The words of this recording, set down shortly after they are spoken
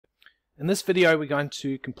In this video we're going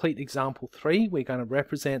to complete example 3. We're going to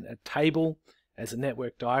represent a table as a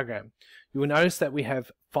network diagram. You will notice that we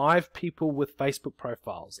have 5 people with Facebook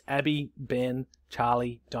profiles: Abby, Ben,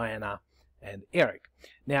 Charlie, Diana and Eric.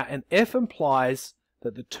 Now an F implies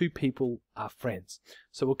that the 2 people are friends.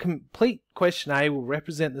 So we'll complete question A. We'll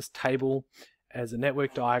represent this table as a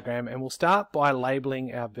network diagram, and we'll start by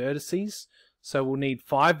labeling our vertices. So we'll need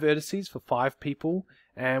 5 vertices for 5 people,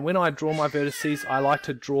 and when I draw my vertices I like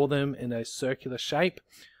to draw them in a circular shape.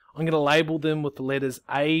 I'm going to label them with the letters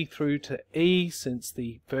A through to E, since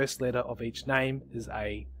the first letter of each name is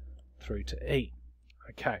A through to E.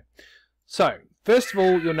 Okay, so first of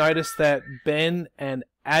all you'll notice that Ben and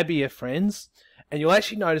Abby are friends, and you'll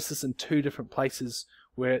actually notice this in 2 different places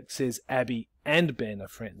where it says Abby and Ben are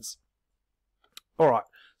friends. Alright,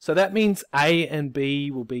 so that means A and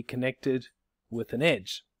B will be connected with an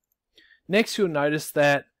edge. Next you'll notice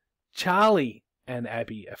that Charlie and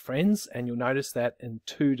Abby are friends, and you'll notice that in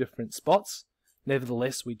 2 different spots.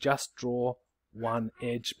 Nevertheless, we just draw one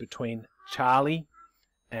edge between Charlie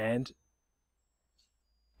and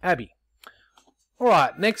Abby.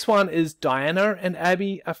 Alright, next one is Diana and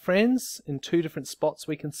Abby are friends. In 2 different spots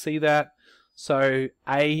we can see that. So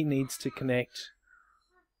A needs to connect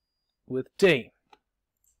with D.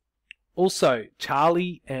 Also,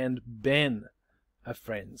 Charlie and Ben are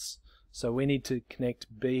friends. So we need to connect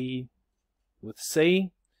B with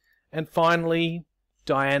C. And finally,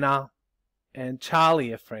 Diana and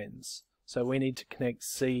Charlie are friends. So we need to connect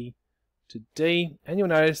C to D. And you'll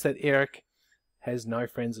notice that Eric has no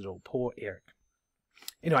friends at all. Poor Eric.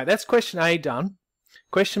 Anyway, that's question A done.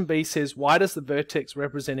 Question B says, why does the vertex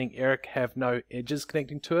representing Eric have no edges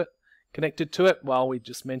connected to it? Well, we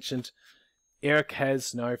just mentioned Eric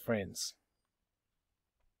has no friends.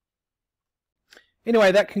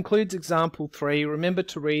 Anyway, that concludes example 3. Remember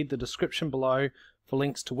to read the description below for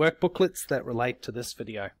links to work booklets that relate to this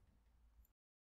video.